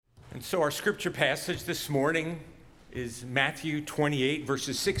So our scripture passage this morning is Matthew 28,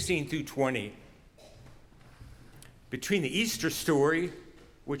 verses 16 through 20. Between the Easter story,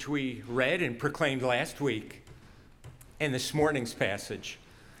 which we read and proclaimed last week, and this morning's passage,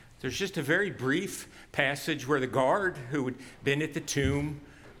 there's just a very brief passage where the guard who had been at the tomb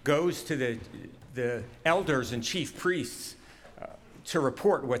goes to the elders and chief priests to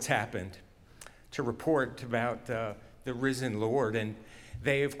report what's happened, to report about the risen Lord. And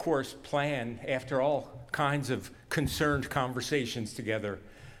they, of course, plan, after all kinds of concerned conversations together,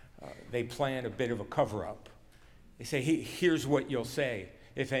 they plan a bit of a cover-up. They say, here's what you'll say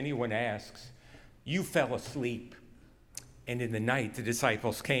if anyone asks. You fell asleep, and in the night the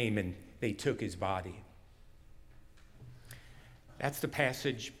disciples came and they took his body. That's the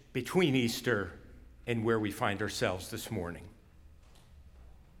passage between Easter and where we find ourselves this morning.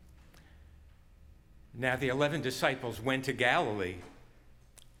 Now the 11 disciples went to Galilee,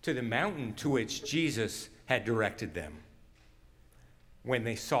 to the mountain to which Jesus had directed them. When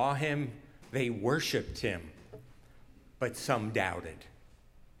they saw him, they worshiped him, but some doubted.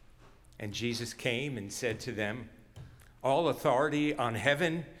 And Jesus came and said to them, all authority in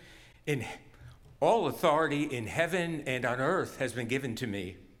heaven and on earth has been given to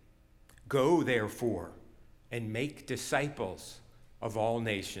me. Go, therefore, and make disciples of all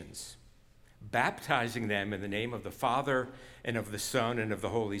nations, baptizing them in the name of the Father and of the Son and of the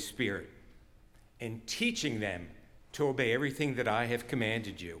Holy Spirit, and teaching them to obey everything that I have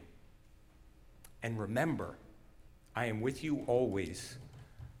commanded you. And remember, I am with you always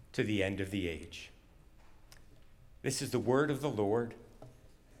to the end of the age. This is the word of the Lord.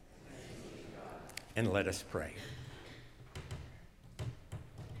 And let us pray.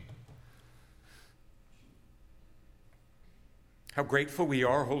 How grateful we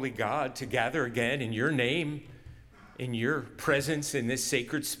are, Holy God, to gather again in your name, in your presence in this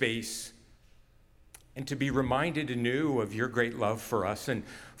sacred space, and to be reminded anew of your great love for us and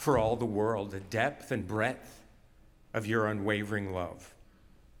for all the world, the depth and breadth of your unwavering love.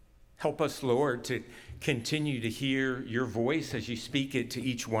 Help us, Lord, to continue to hear your voice as you speak it to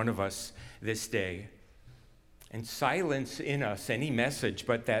each one of us this day, and silence in us any message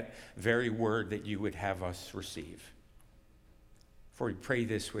but that very word that you would have us receive. For we pray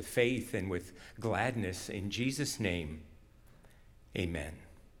this with faith and with gladness in Jesus' name, amen.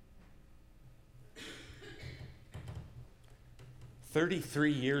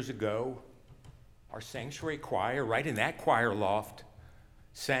 33 years ago, our sanctuary choir, right in that choir loft,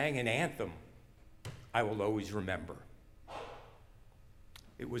 sang an anthem I will always remember.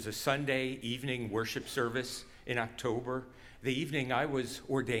 It was a Sunday evening worship service in October, the evening I was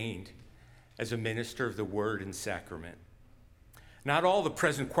ordained as a minister of the Word and Sacrament. Not all the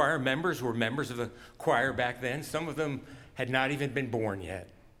present choir members were members of the choir back then. Some of them had not even been born yet.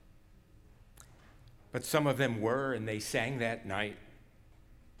 But some of them were, and they sang that night.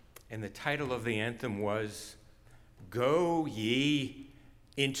 And the title of the anthem was, Go Ye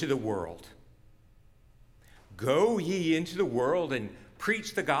Into the World. Go ye into the world and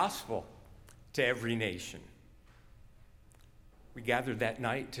preach the gospel to every nation. We gathered that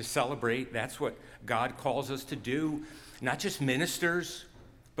night to celebrate. That's what God calls us to do. Not just ministers,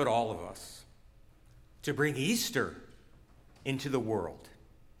 but all of us, to bring Easter into the world.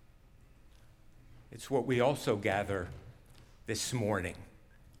 It's what we also gather this morning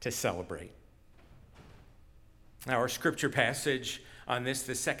to celebrate. Now, our scripture passage on this,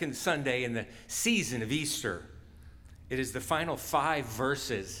 the second Sunday in the season of Easter, it is the final 5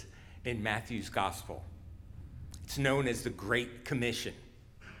 verses in Matthew's gospel. It's known as the Great Commission.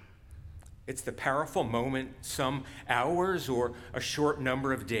 It's the powerful moment some hours or a short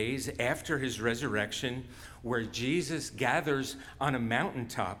number of days after his resurrection where Jesus gathers on a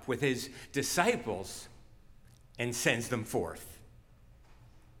mountaintop with his disciples and sends them forth.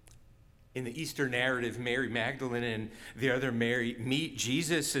 In the Easter narrative, Mary Magdalene and the other Mary meet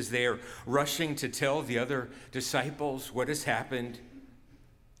Jesus as they are rushing to tell the other disciples what has happened.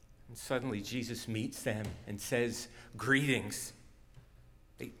 And suddenly Jesus meets them and says, "Greetings."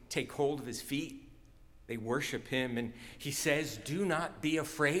 They take hold of his feet. They worship him. And he says, "Do not be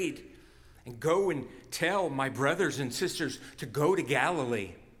afraid. And go and tell my brothers and sisters to go to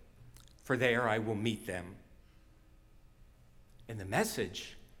Galilee, for there I will meet them." And the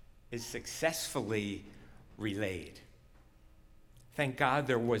message is successfully relayed. Thank God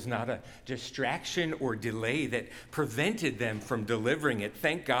there was not a distraction or delay that prevented them from delivering it.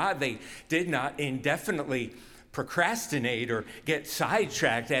 Thank God they did not indefinitely procrastinate or get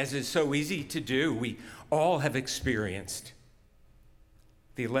sidetracked, as is so easy to do. We all have experienced.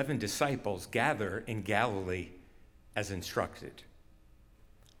 The 11 disciples gather in Galilee as instructed.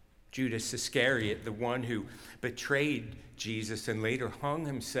 Judas Iscariot, the one who betrayed Jesus and later hung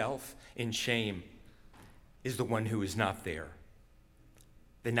himself in shame, is the one who is not there.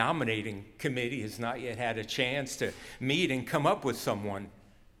 The nominating committee has not yet had a chance to meet and come up with someone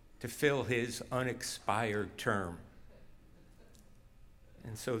to fill his unexpired term.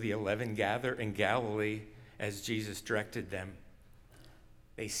 And so the 11 gather in Galilee as Jesus directed them.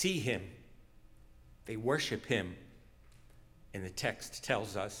 They see him, they worship him, and the text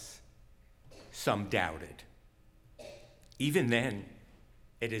tells us some doubted. Even then,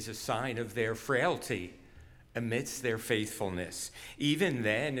 it is a sign of their frailty amidst their faithfulness. Even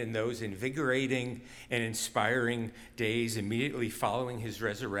then, in those invigorating and inspiring days immediately following his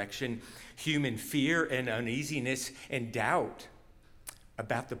resurrection, human fear and uneasiness and doubt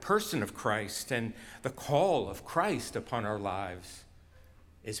about the person of Christ and the call of Christ upon our lives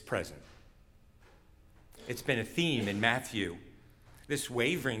is present. It's been a theme in Matthew, this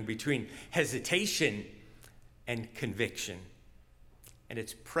wavering between hesitation and conviction. And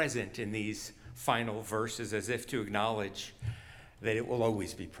it's present in these final verses as if to acknowledge that it will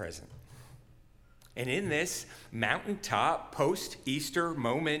always be present. And in this mountaintop post-Easter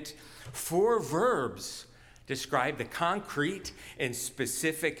moment, 4 verbs describe the concrete and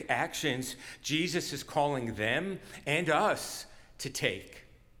specific actions Jesus is calling them and us to take.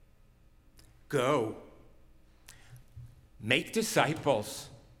 Go. Make disciples.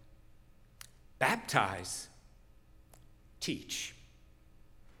 Baptize. Teach.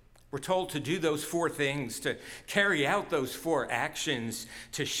 We're told to do those 4 things, to carry out those 4 actions,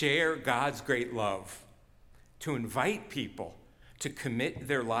 to share God's great love, to invite people to commit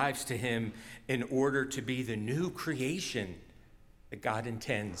their lives to him in order to be the new creation that God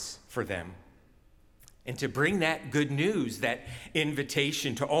intends for them, and to bring that good news, that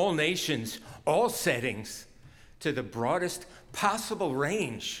invitation to all nations, all settings, to the broadest possible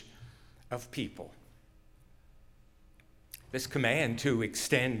range of people. This command to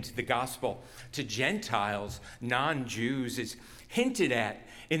extend the gospel to Gentiles, non-Jews, is hinted at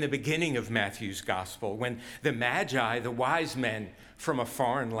in the beginning of Matthew's gospel when the Magi, the wise men from a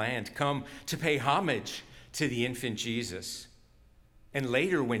foreign land, come to pay homage to the infant Jesus. And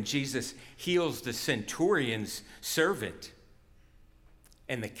later when Jesus heals the centurion's servant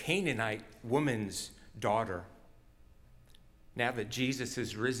and the Canaanite woman's daughter. Now that Jesus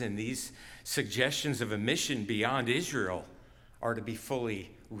is risen, these suggestions of a mission beyond Israel are to be fully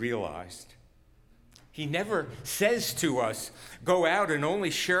realized. He never says to us, go out and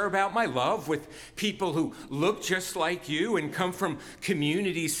only share about my love with people who look just like you and come from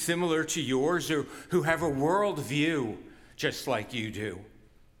communities similar to yours or who have a worldview just like you do.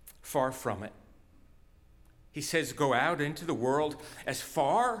 Far from it. He says, go out into the world as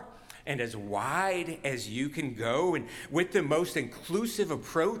far and as wide as you can go, and with the most inclusive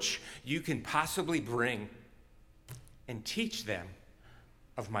approach you can possibly bring, and teach them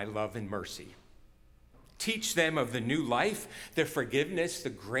of my love and mercy. Teach them of the new life, the forgiveness,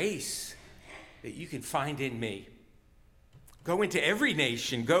 the grace that you can find in me. Go into every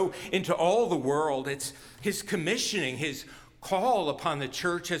nation, go into all the world. It's his commissioning, his call upon the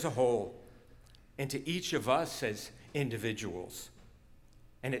church as a whole, and to each of us as individuals.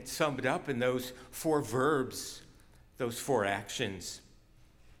 And it's summed up in those 4 verbs, those 4 actions.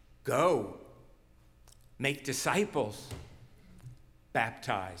 Go, make disciples,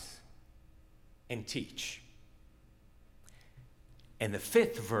 baptize, and teach. And the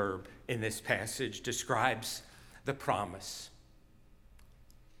 5th verb in this passage describes the promise.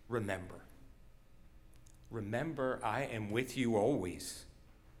 Remember. Remember, I am with you always.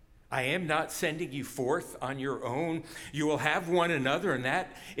 I am not sending you forth on your own. You will have one another, and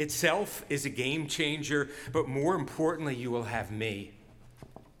that itself is a game changer. But more importantly, you will have me.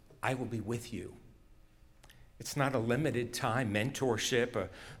 I will be with you. It's not a limited time mentorship a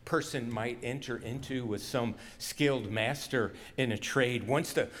person might enter into with some skilled master in a trade.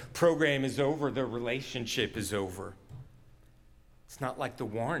 Once the program is over, the relationship is over. It's not like the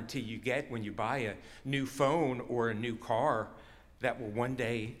warranty you get when you buy a new phone or a new car that will one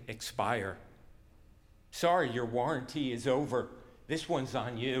day expire. Sorry, your warranty is over. This one's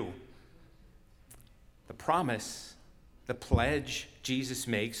on you. The promise, the pledge Jesus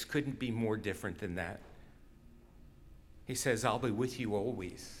makes couldn't be more different than that. He says, I'll be with you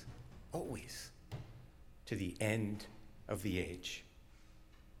always, always, to the end of the age.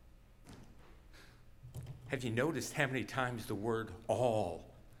 Have you noticed how many times the word all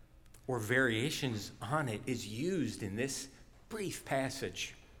or variations on it is used in this brief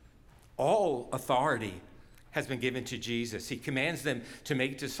passage? All authority has been given to Jesus. He commands them to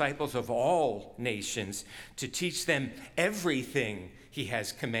make disciples of all nations, to teach them everything he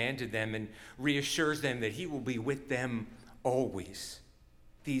has commanded them, and reassures them that he will be with them always.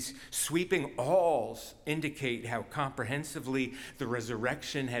 These sweeping alls indicate how comprehensively the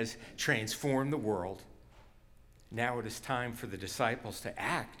resurrection has transformed the world. Now it is time for the disciples to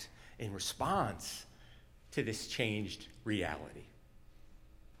act in response to this changed reality.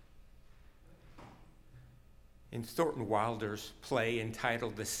 In Thornton Wilder's play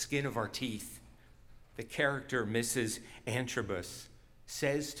entitled The Skin of Our Teeth, the character Mrs. Antrobus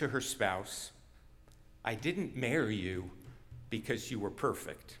says to her spouse, "I didn't marry you because you were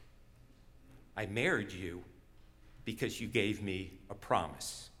perfect. I married you because you gave me a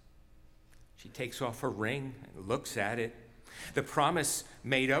promise." She takes off her ring and looks at it. "The promise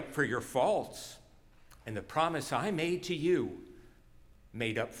made up for your faults, and the promise I made to you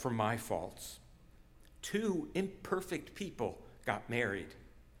made up for my faults. Two imperfect people got married,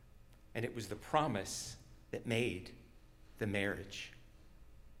 and it was the promise that made the marriage."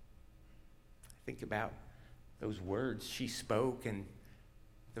 Think about those words she spoke and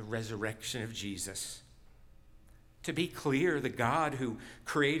the resurrection of Jesus. To be clear, the God who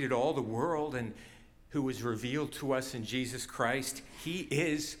created all the world and who was revealed to us in Jesus Christ, he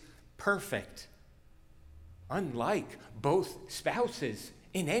is perfect, unlike both spouses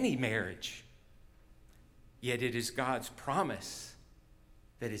in any marriage. Yet it is God's promise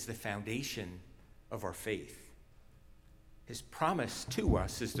that is the foundation of our faith. His promise to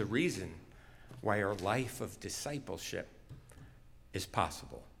us is the reason why our life of discipleship is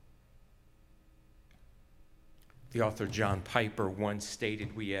possible. The author John Piper once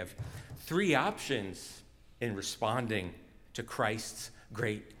stated, "We have three options in responding to Christ's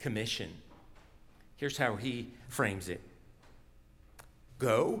Great Commission." Here's how he frames it: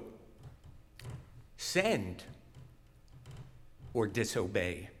 go, send, or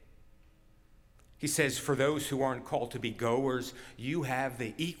disobey. He says, for those who aren't called to be goers, you have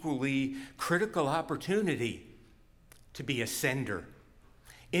the equally critical opportunity to be a sender,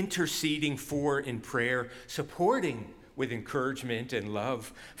 interceding for in prayer, supporting with encouragement and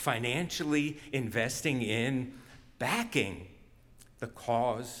love, financially investing in, backing the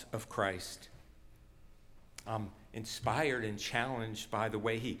cause of Christ. I'm inspired and challenged by the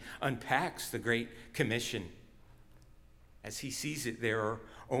way he unpacks the Great Commission. As he sees it, there are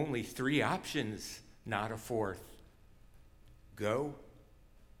only three options, not a fourth: go,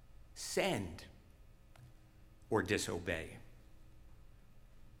 send, or disobey.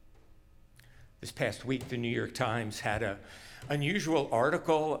 This past week, the New York Times had an unusual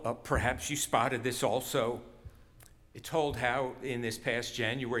article. Perhaps you spotted this also. It told how in this past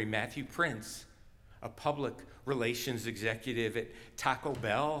January, Matthew Prince, a public relations executive at Taco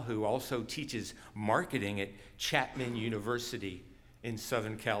Bell, who also teaches marketing at Chapman University in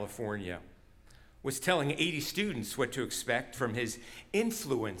Southern California, was telling 80 students what to expect from his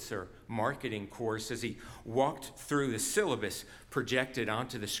influencer marketing course as he walked through the syllabus projected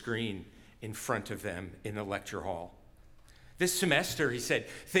onto the screen in front of them in the lecture hall. This semester, he said,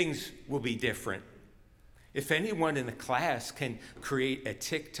 things will be different. If anyone in the class can create a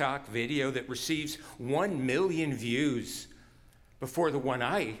TikTok video that receives 1 million views before the one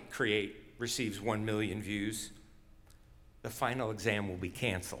I create receives 1 million views, the final exam will be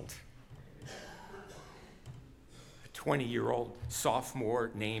canceled. A 20-year-old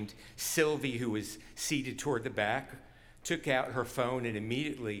sophomore named Sylvie, who was seated toward the back, took out her phone and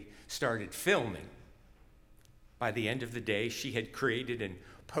immediately started filming. By the end of the day, she had created and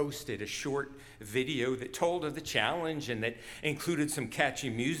posted a short video that told of the challenge and that included some catchy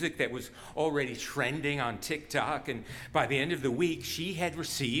music that was already trending on TikTok. And by the end of the week, she had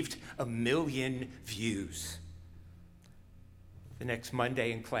received 1 million views. The next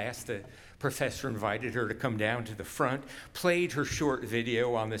Monday in class, the professor invited her to come down to the front, played her short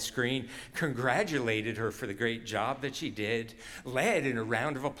video on the screen, congratulated her for the great job that she did, led in a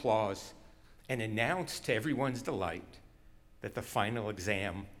round of applause, and announced to everyone's delight that the final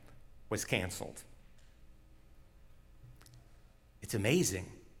exam was canceled. It's amazing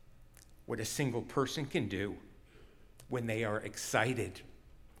what a single person can do when they are excited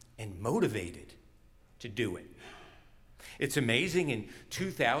and motivated to do it. It's amazing in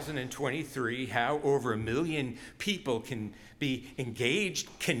 2023 how over 1 million people can be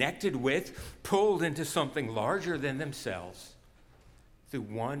engaged, connected with, pulled into something larger than themselves through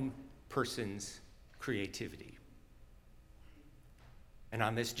one person's creativity. And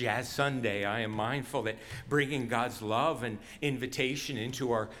on this Jazz Sunday, I am mindful that bringing God's love and invitation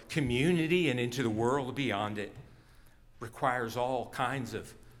into our community and into the world beyond it requires all kinds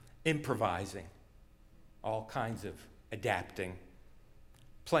of improvising, all kinds of adapting,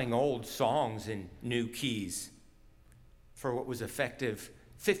 playing old songs in new keys for what was effective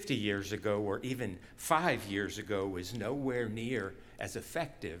 50 years ago or even 5 years ago is nowhere near as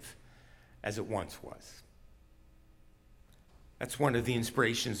effective as it once was. That's one of the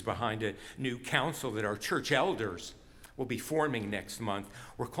inspirations behind a new council that our church elders will be forming next month.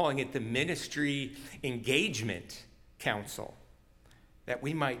 We're calling it the Ministry Engagement Council, that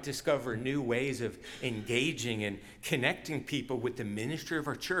we might discover new ways of engaging and connecting people with the ministry of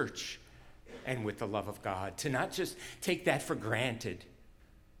our church and with the love of God, to not just take that for granted,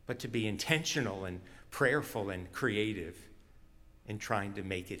 but to be intentional and prayerful and creative in trying to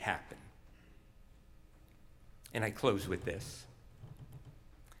make it happen. And I close with this.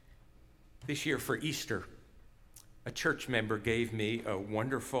 This year for Easter, a church member gave me a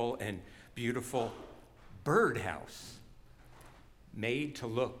wonderful and beautiful birdhouse made to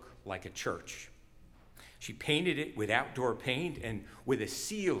look like a church. She painted it with outdoor paint and with a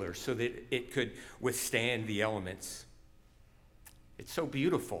sealer so that it could withstand the elements. It's so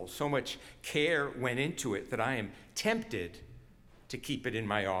beautiful. So much care went into it that I am tempted to keep it in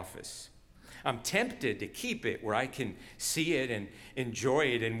my office. I'm tempted to keep it where I can see it and enjoy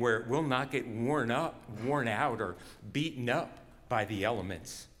it and where it will not get worn out, or beaten up by the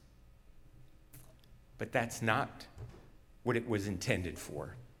elements. But that's not what it was intended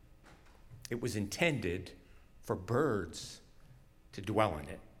for. It was intended for birds to dwell in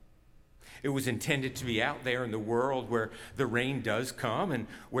it. It was intended to be out there in the world where the rain does come and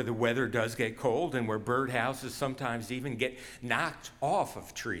where the weather does get cold and where birdhouses sometimes even get knocked off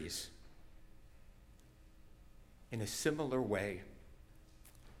of trees. In a similar way,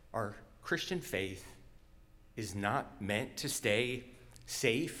 our Christian faith is not meant to stay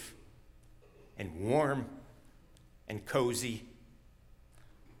safe and warm and cozy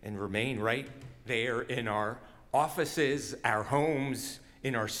and remain right there in our offices, our homes,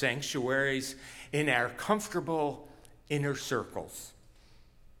 in our sanctuaries, in our comfortable inner circles.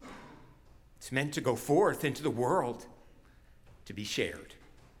 It's meant to go forth into the world to be shared,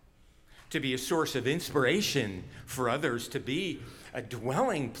 to be a source of inspiration for others, to be a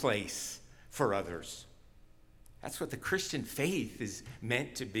dwelling place for others. That's what the Christian faith is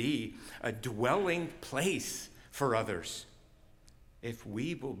meant to be, a dwelling place for others, if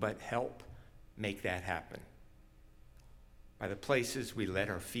we will but help make that happen. By the places we let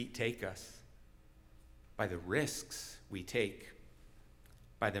our feet take us, by the risks we take,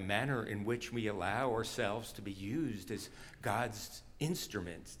 by the manner in which we allow ourselves to be used as God's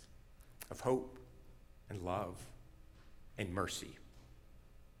instruments of hope and love and mercy.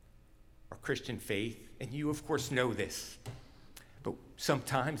 Our Christian faith, and you of course know this, but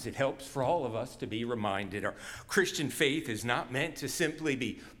sometimes it helps for all of us to be reminded. Our Christian faith is not meant to simply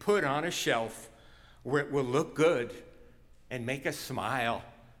be put on a shelf where it will look good and make us smile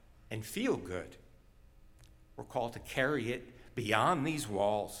and feel good. We're called to carry it beyond these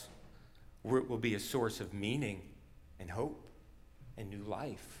walls, where it will be a source of meaning and hope and new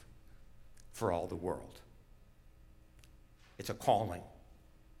life for all the world. It's a calling.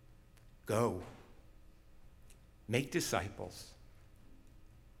 Go. Make disciples.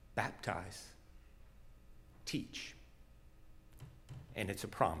 Baptize. Teach. And it's a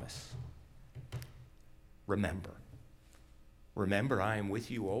promise. Remember. Remember, I am with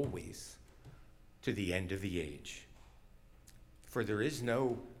you always to the end of the age. For there is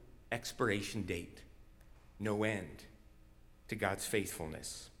no expiration date, no end to God's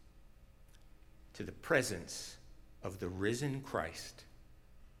faithfulness, to the presence of the risen Christ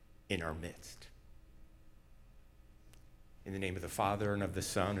in our midst. In the name of the Father, and of the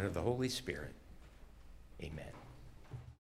Son, and of the Holy Spirit, amen.